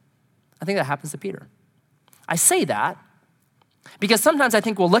 I think that happens to Peter. I say that because sometimes I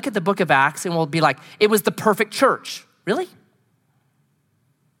think we'll look at the book of Acts and we'll be like, it was the perfect church. Really?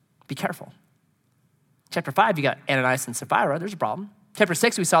 Be careful. Chapter 5, you got Ananias and Sapphira. There's a problem. Chapter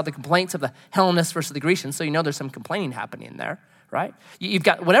 6, we saw the complaints of the Hellenists versus the Grecians, so you know there's some complaining happening there, right? You've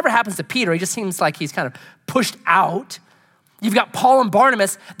got whatever happens to Peter, he just seems like he's kind of pushed out. You've got Paul and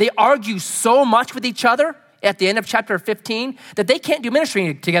Barnabas. They argue so much with each other at the end of chapter 15 that they can't do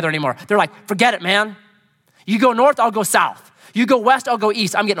ministry together anymore. They're like, forget it, man. You go north, I'll go south. You go west, I'll go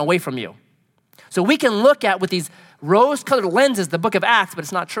east. I'm getting away from you. So we can look at with these rose-colored lenses the book of Acts, but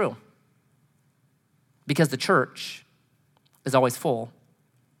it's not true. Because the church is always full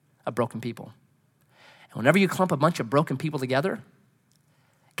of broken people. And whenever you clump a bunch of broken people together,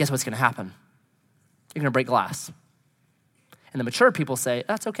 guess what's going to happen? You're going to break glass. And the mature people say,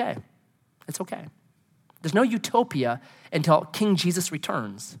 that's okay. It's okay. There's no utopia until King Jesus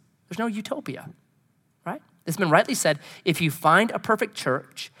returns. There's no utopia, right? It's been rightly said, if you find a perfect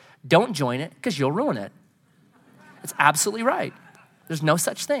church, don't join it because you'll ruin it. It's absolutely right. There's no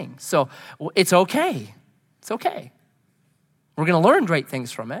such thing. So it's okay. It's okay. We're going to learn great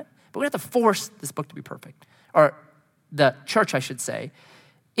things from it, but we have to force this book to be perfect. Or the church, I should say,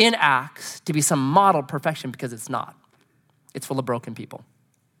 in Acts to be some model perfection because it's not. It's full of broken people.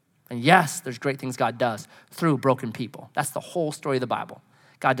 And yes, there's great things God does through broken people. That's the whole story of the Bible.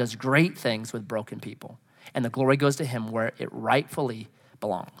 God does great things with broken people. And the glory goes to him where it rightfully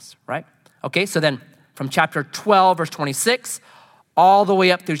belongs, right? Okay, so then from chapter 12, verse 26, all the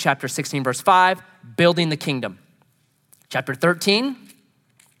way up through chapter 16, verse 5, building the kingdom. Chapter 13,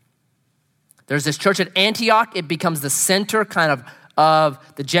 there's this church at Antioch. It becomes the center kind of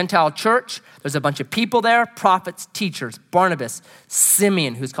the Gentile church. There's a bunch of people there, prophets, teachers, Barnabas,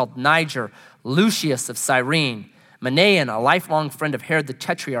 Simeon, who's called Niger, Lucius of Cyrene, Manaen, a lifelong friend of Herod the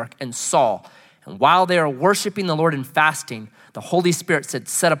Tetrarch, and Saul. And while they are worshiping the Lord and fasting, the Holy Spirit said,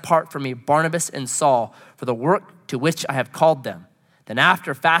 set apart for me Barnabas and Saul for the work to which I have called them. Then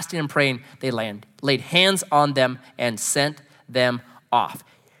after fasting and praying, they laid hands on them and sent them off.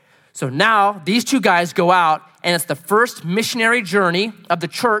 So now these two guys go out, and it's the first missionary journey of the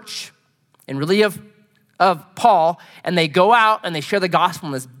church and really of Paul, and they go out and they share the gospel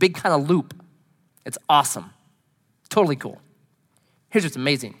in this big kind of loop. It's awesome. Totally cool. Here's what's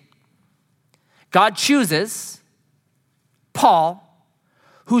amazing. God chooses Paul,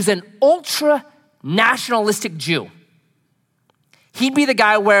 who's an ultra-nationalistic Jew. He'd be the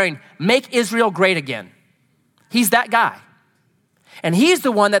guy wearing "Make Israel Great Again." He's that guy. And he's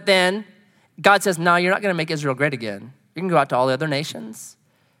the one that then God says, no, you're not going to make Israel great again. You can go out to all the other nations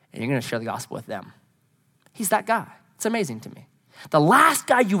and you're going to share the gospel with them. He's that guy. It's amazing to me. The last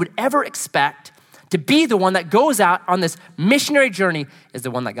guy you would ever expect to be the one that goes out on this missionary journey is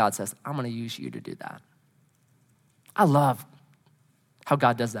the one that God says, I'm going to use you to do that. I love how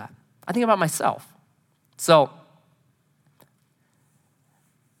God does that. I think about myself. So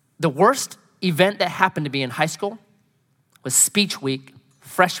the worst event that happened to me in high school was speech week,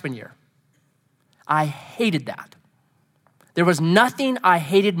 freshman year. I hated that. There was nothing I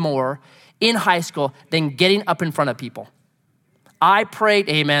hated more in high school than getting up in front of people. I prayed,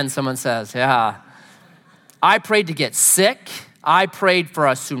 amen, someone says, yeah. I prayed to get sick. I prayed for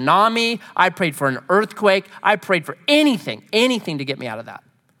a tsunami. I prayed for an earthquake. I prayed for anything to get me out of that.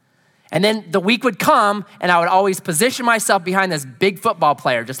 And then the week would come and I would always position myself behind this big football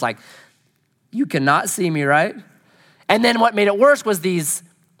player, just like, you cannot see me, right? And then what made it worse was these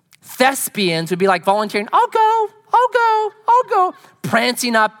thespians would be like volunteering, I'll go,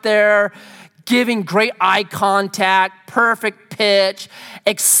 prancing up there, giving great eye contact, perfect pitch,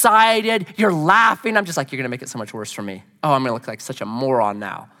 excited, you're laughing. I'm just like, you're gonna make it so much worse for me. Oh, I'm gonna look like such a moron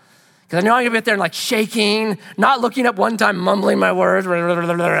now. Because I know I'm gonna be up there and like shaking, not looking up one time, mumbling my words.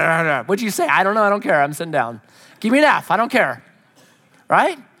 What'd you say? I don't know, I don't care, I'm sitting down. Give me an F, I don't care,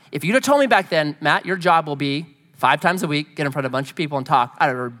 right? If you'd have told me back then, Matt, your job will be 5 times a week, get in front of a bunch of people and talk, I'd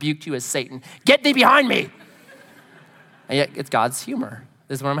have rebuked you as Satan. Get thee behind me. And yet it's God's humor.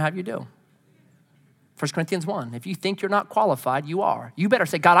 This is what I'm gonna have you do. 1 Corinthians 1, if you think you're not qualified, you are. You better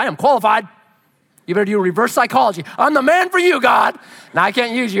say, God, I am qualified. You better do reverse psychology. I'm the man for you, God. Now I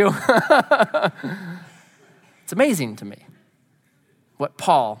can't use you. It's amazing to me what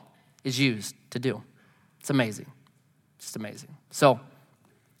Paul is used to do. It's amazing. Just amazing. So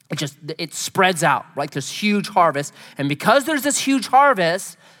it spreads out like this huge harvest. And because there's this huge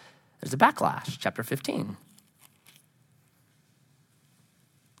harvest, there's a backlash, chapter 15.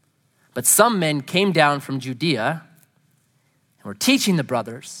 But some men came down from Judea and were teaching the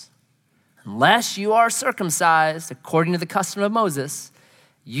brothers, unless you are circumcised according to the custom of Moses,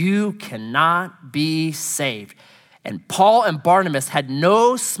 you cannot be saved. And Paul and Barnabas had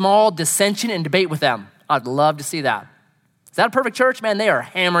no small dissension and debate with them. I'd love to see that. Is that a perfect church? Man, they are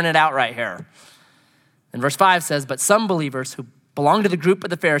hammering it out right here. And verse 5 says, but some believers who belonged to the group of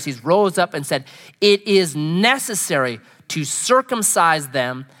the Pharisees rose up and said, it is necessary to circumcise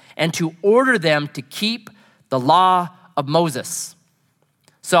them and to order them to keep the law of Moses.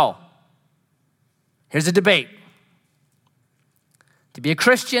 So, here's a debate. To be a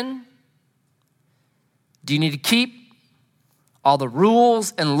Christian, do you need to keep all the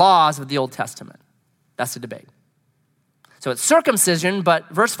rules and laws of the Old Testament? That's the debate. So it's circumcision, but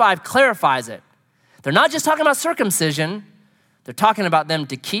verse 5 clarifies it. They're not just talking about circumcision, they're talking about them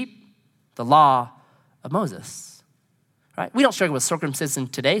to keep the law of Moses, right? We don't struggle with circumcision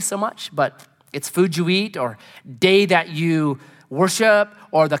today so much, but it's food you eat or day that you worship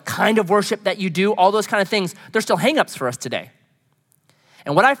or the kind of worship that you do, all those kind of things, they're still hang-ups for us today.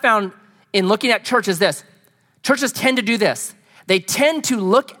 And what I found in looking at church is this. Churches tend to do this. They tend to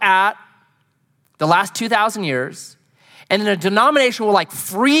look at the last 2,000 years, and then a denomination will like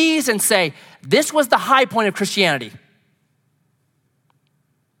freeze and say, this was the high point of Christianity.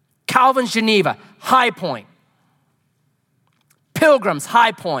 Calvin's Geneva, high point. Pilgrims,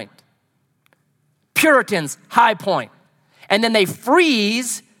 high point. Puritans, high point. And then they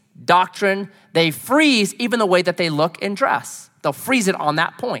freeze doctrine. They freeze even the way that they look and dress. They'll freeze it on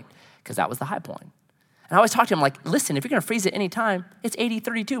that point because that was the high point. And I always talk to them like, listen, if you're going to freeze it any time, it's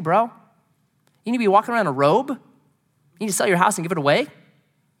 80-32, bro. You need to be walking around in a robe. You need to sell your house and give it away,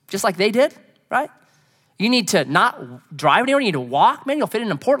 just like they did, right? You need to not drive anywhere. You need to walk. Man, you'll fit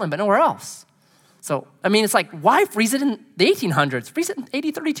in Portland, but nowhere else. So, I mean, it's like, why freeze it in the 1800s? Freeze it in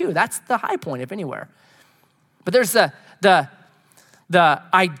 80-32. That's the high point, if anywhere. But there's the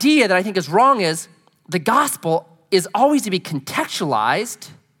idea that I think is wrong is the gospel is always to be contextualized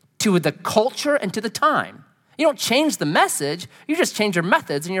to the culture and to the time. You don't change the message, you just change your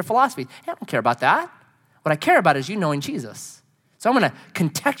methods and your philosophy. I don't care about that. What I care about is you knowing Jesus. So I'm gonna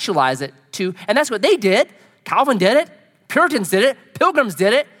contextualize it to, and that's what they did. Calvin did it, Puritans did it, Pilgrims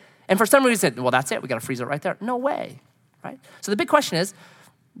did it, and for some reason, well, that's it, we gotta freeze it right there. No way, right? So the big question is,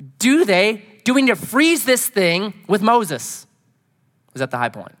 do we need to freeze this thing with Moses? Is that the high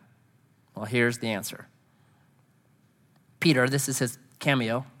point? Well, here's the answer. Peter, this is his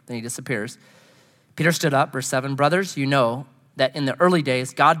cameo, then he disappears. Peter stood up, verse 7, brothers, you know that in the early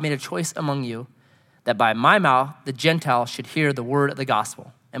days God made a choice among you that by my mouth the Gentiles should hear the word of the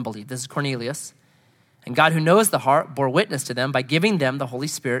gospel and believe. This is Cornelius. And God, who knows the heart, bore witness to them by giving them the Holy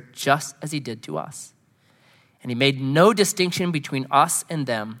Spirit just as he did to us. And he made no distinction between us and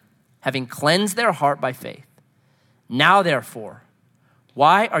them, having cleansed their heart by faith. Now, therefore,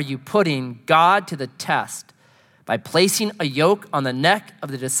 why are you putting God to the test by placing a yoke on the neck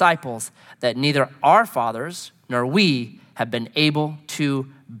of the disciples that neither our fathers nor we have been able to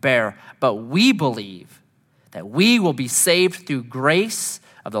bear? But we believe that we will be saved through grace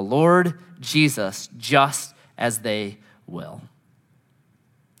of the Lord Jesus, just as they will.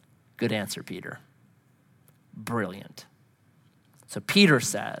 Good answer, Peter. Brilliant. So Peter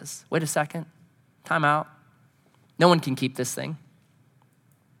says, wait a second, time out. No one can keep this thing.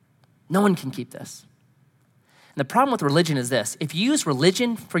 No one can keep this. And the problem with religion is this. If you use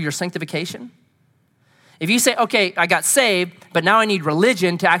religion for your sanctification, if you say, okay, I got saved, but now I need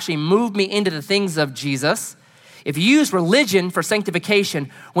religion to actually move me into the things of Jesus. If you use religion for sanctification,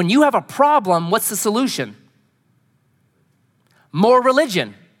 when you have a problem, what's the solution? More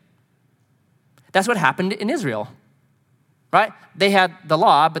religion. That's what happened in Israel, right? They had the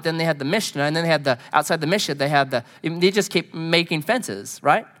law, but then they had the Mishnah, and then they had outside the Mishnah, they just keep making fences,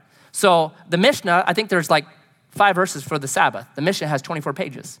 right? So the Mishnah, I think there's like 5 verses for the Sabbath. The Mishnah has 24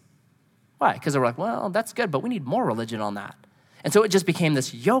 pages. Why? Because they were like, well, that's good, but we need more religion on that. And so it just became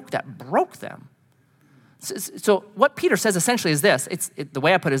this yoke that broke them. So what Peter says essentially is this. The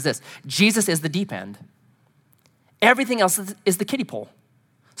way I put it is this. Jesus is the deep end. Everything else is the kiddie pool.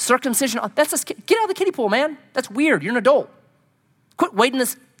 Circumcision, get out of the kiddie pool, man. That's weird. You're an adult. Quit wading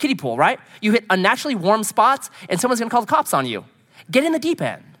this kiddie pool, right? You hit unnaturally warm spots and someone's gonna call the cops on you. Get in the deep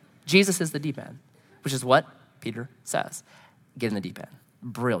end. Jesus is the deep end, which is what Peter says. Get in the deep end.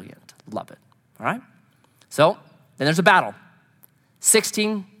 Brilliant. Love it. All right? So then there's a battle.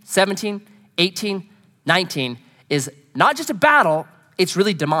 16, 17, 18, 19 is not just a battle, it's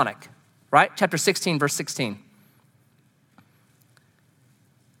really demonic, right? Chapter 16, verse 16.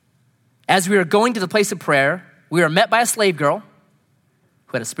 As we were going to the place of prayer, we were met by a slave girl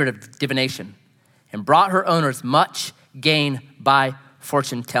who had a spirit of divination and brought her owners much gain by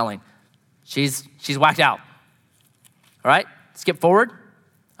fortune telling. She's whacked out. All right, skip forward.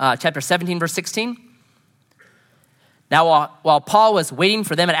 Chapter 17, verse 16. Now, while Paul was waiting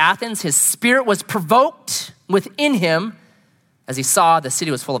for them at Athens, his spirit was provoked within him as he saw the city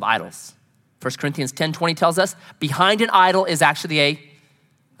was full of idols. 1 Corinthians 10:20 tells us, behind an idol is actually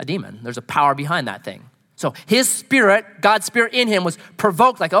a demon. There's a power behind that thing. So his spirit, God's spirit in him was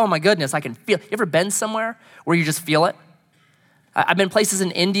provoked like, oh my goodness, I can feel. You ever been somewhere where you just feel it? I've been places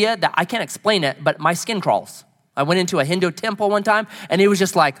in India that I can't explain it, but my skin crawls. I went into a Hindu temple one time and it was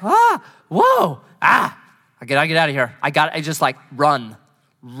just like, I get out of here. I just like run.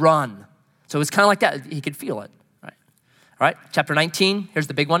 So it was kind of like that. He could feel it. All right, chapter 19, here's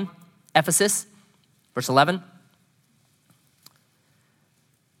the big one. Ephesus, verse 11.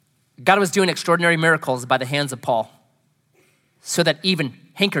 God was doing extraordinary miracles by the hands of Paul, so that even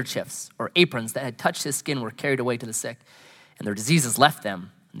handkerchiefs or aprons that had touched his skin were carried away to the sick, and their diseases left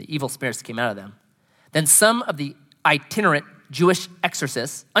them, and the evil spirits came out of them. Then some of the itinerant Jewish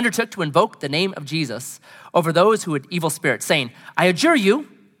exorcists undertook to invoke the name of Jesus over those who had evil spirits, saying, I adjure you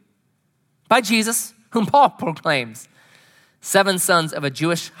by Jesus, whom Paul proclaims. 7 sons of a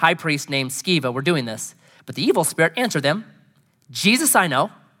Jewish high priest named Sceva were doing this. But the evil spirit answered them, Jesus I know,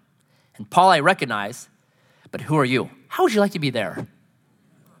 and Paul I recognize, but who are you? How would you like to be there?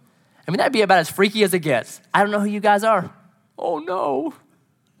 I mean, that'd be about as freaky as it gets. I don't know who you guys are. Oh no,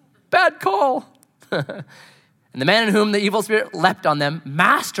 bad call. And the man in whom the evil spirit leapt on them,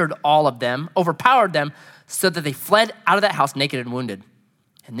 mastered all of them, overpowered them, so that they fled out of that house naked and wounded.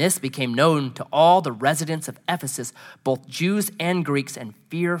 And this became known to all the residents of Ephesus, both Jews and Greeks, and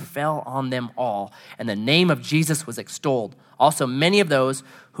fear fell on them all. And the name of Jesus was extolled. Also, many of those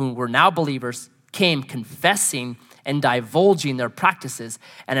who were now believers came confessing and divulging their practices.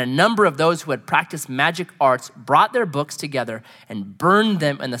 And a number of those who had practiced magic arts brought their books together and burned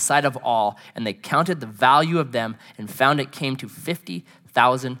them in the sight of all. And they counted the value of them and found it came to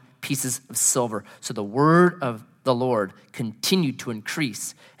 50,000 pieces of silver. So the word of the Lord continued to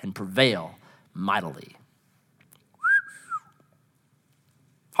increase and prevail mightily.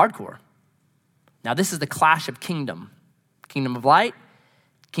 Hardcore. Now this is the clash of kingdom. Kingdom of light,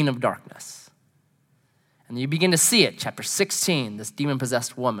 kingdom of darkness. And you begin to see it. Chapter 16, this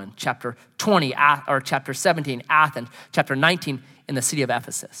demon-possessed woman. Chapter 20, or chapter 17, Athens. Chapter 19, in the city of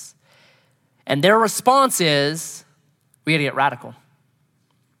Ephesus. And their response is, we gotta get radical.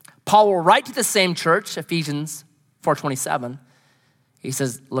 Paul will write to the same church, Ephesians 4:27. He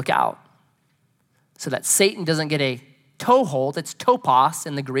says, look out, so that Satan doesn't get a toehold. It's topos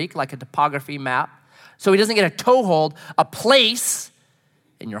in the Greek, like a topography map. So he doesn't get a toehold, a place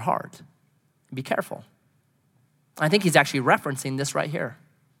in your heart. Be careful. I think he's actually referencing this right here,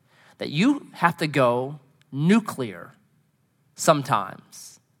 that you have to go nuclear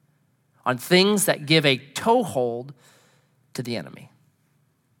sometimes on things that give a toehold to the enemy.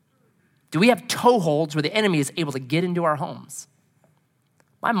 Do we have toeholds where the enemy is able to get into our homes?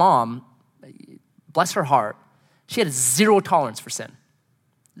 My mom, bless her heart, she had a zero tolerance for sin.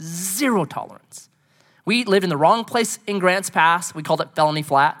 Zero tolerance. We lived in the wrong place in Grants Pass. We called it Felony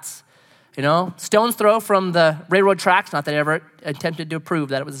Flats. You know, stone's throw from the railroad tracks. Not that I ever attempted to prove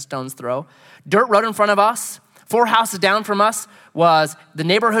that it was a stone's throw. Dirt road in front of us. 4 houses down from us was the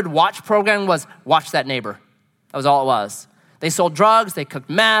neighborhood watch program was watch that neighbor. That was all it was. They sold drugs, they cooked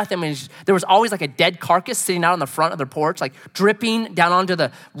meth. I mean, there was always like a dead carcass sitting out on the front of their porch, like dripping down onto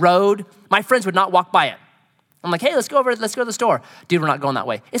the road. My friends would not walk by it. I'm like, hey, let's go to the store. Dude, we're not going that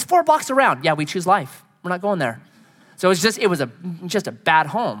way. It's 4 blocks around. Yeah, we choose life. We're not going there. So it was just a bad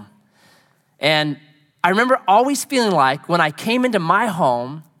home. And I remember always feeling like when I came into my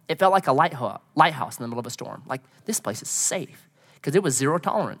home, it felt like a lighthouse in the middle of a storm. Like, this place is safe because it was zero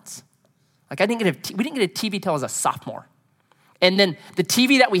tolerance. Like, we didn't get a TV till I was a sophomore. And then the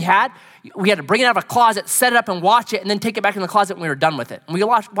TV that we had to bring it out of a closet, set it up and watch it, and then take it back in the closet when we were done with it. And we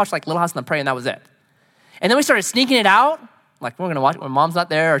watched like Little House on the Prairie, and that was it. And then we started sneaking it out. Like, we're gonna watch it when mom's not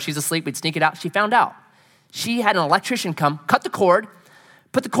there or she's asleep, we'd sneak it out. She found out. She had an electrician come, cut the cord,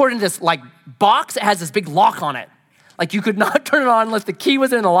 put the cord in this like box that has this big lock on it. Like, you could not turn it on unless the key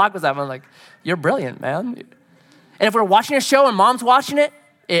was in and the lock was out. I'm like, you're brilliant, man. And if we're watching a show and mom's watching it,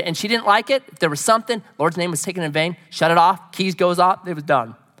 and she didn't like it, if there was something, Lord's name was taken in vain, shut it off, keys goes off, it was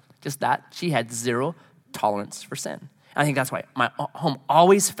done. Just that. She had zero tolerance for sin. And I think that's why my home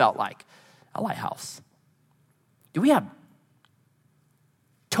always felt like a lighthouse. Do we have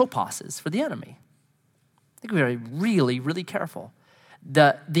toposes for the enemy? I think we gotta be really, really careful.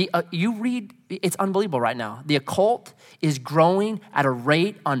 You read, it's unbelievable right now. The occult is growing at a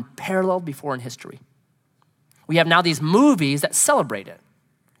rate unparalleled before in history. We have now these movies that celebrate it.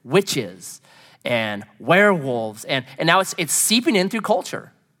 Witches and werewolves, and now it's seeping in through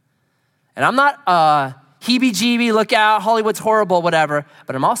culture. And I'm not heebie-jeebie, look out, Hollywood's horrible, whatever,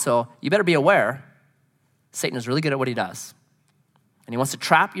 but I'm also, you better be aware, Satan is really good at what he does. And he wants to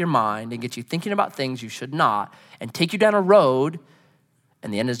trap your mind and get you thinking about things you should not and take you down a road,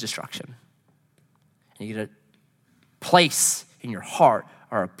 and the end is destruction. And you get a place in your heart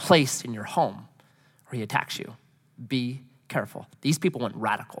or a place in your home where he attacks you. Be careful. These people went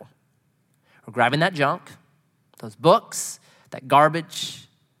radical. We're grabbing that junk, those books, that garbage.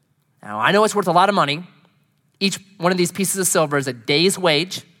 Now, I know it's worth a lot of money. Each one of these pieces of silver is a day's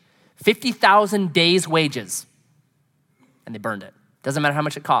wage, 50,000 days' wages. And they burned it. Doesn't matter how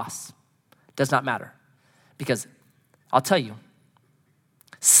much it costs. Does not matter. Because I'll tell you,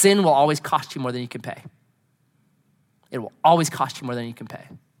 sin will always cost you more than you can pay. It will always cost you more than you can pay.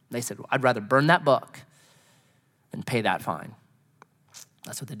 They said, well, I'd rather burn that book and pay that fine.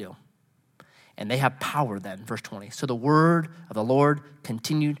 That's what they do. And they have power then, verse 20. So the word of the Lord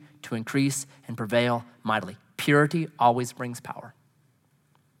continued to increase and prevail mightily. Purity always brings power.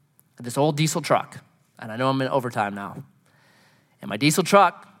 This old diesel truck, and I know I'm in overtime now, and my diesel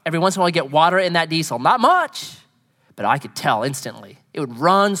truck, every once in a while I get water in that diesel. Not much, but I could tell instantly. It would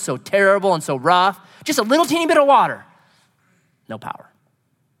run so terrible and so rough. Just a little teeny bit of water. No power.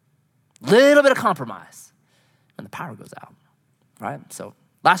 Little bit of compromise. And the power goes out, right? So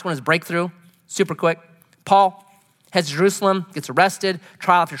last one is breakthrough, super quick. Paul heads to Jerusalem, gets arrested,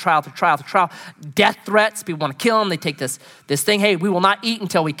 trial after trial after trial after trial. Death threats, people want to kill him. They take this thing, hey, we will not eat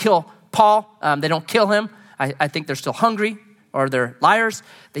until we kill Paul. They don't kill him. I think they're still hungry or they're liars.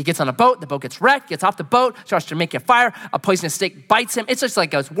 He gets on a boat, the boat gets wrecked, gets off the boat, starts to make a fire, a poisonous snake bites him. It's just like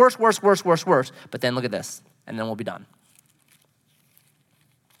goes worse. But then look at this, and then we'll be done.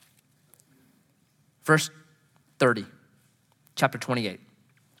 Verse 30, chapter 28.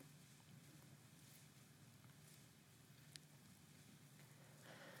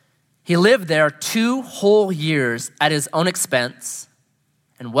 He lived there 2 whole years at his own expense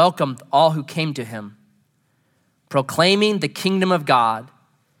and welcomed all who came to him, proclaiming the kingdom of God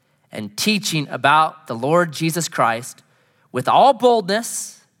and teaching about the Lord Jesus Christ with all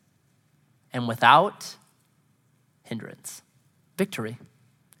boldness and without hindrance. Victory.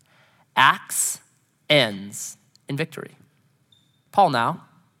 Acts ends in victory. Paul now,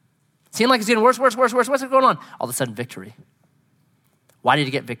 Seemed like it's getting worse. What's going on? All of a sudden, victory. Why did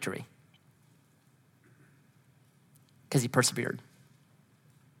he get victory? Because he persevered.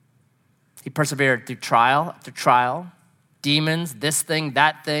 He persevered through trial after trial, demons, this thing,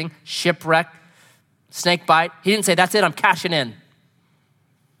 that thing, shipwreck, snake bite. He didn't say, that's it, I'm cashing in.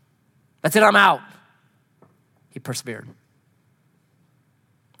 That's it, I'm out. He persevered.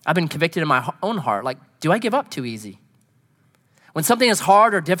 I've been convicted in my own heart. Like, do I give up too easy? When something is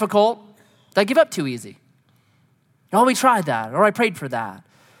hard or difficult, do I give up too easy? Oh, we tried that, or I prayed for that.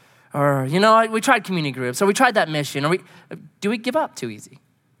 Or, we tried community groups, or we tried that mission, or do we give up too easy?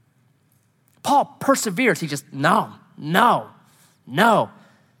 Paul perseveres. He just, no, and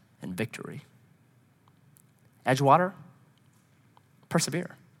victory. Edgewater,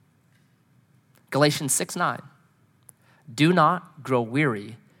 persevere. Galatians 6:9, do not grow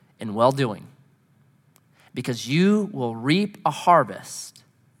weary in well-doing, because you will reap a harvest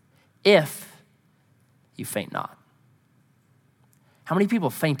if you faint not. How many people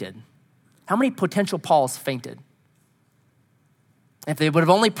fainted? How many potential Pauls fainted? If they would have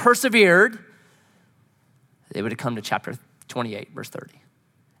only persevered, they would have come to chapter 28, verse 30,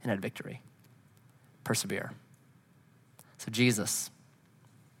 and had victory. Persevere. So Jesus,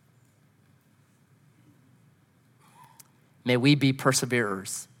 may we be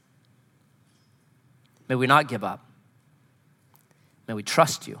perseverers. May we not give up. May we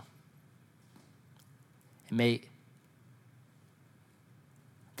trust you. And may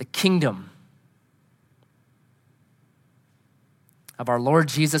the kingdom of our Lord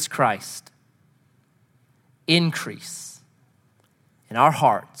Jesus Christ increase in our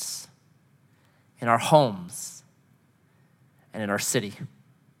hearts, in our homes, and in our city. And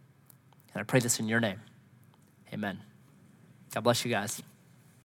I pray this in your name. Amen. God bless you guys.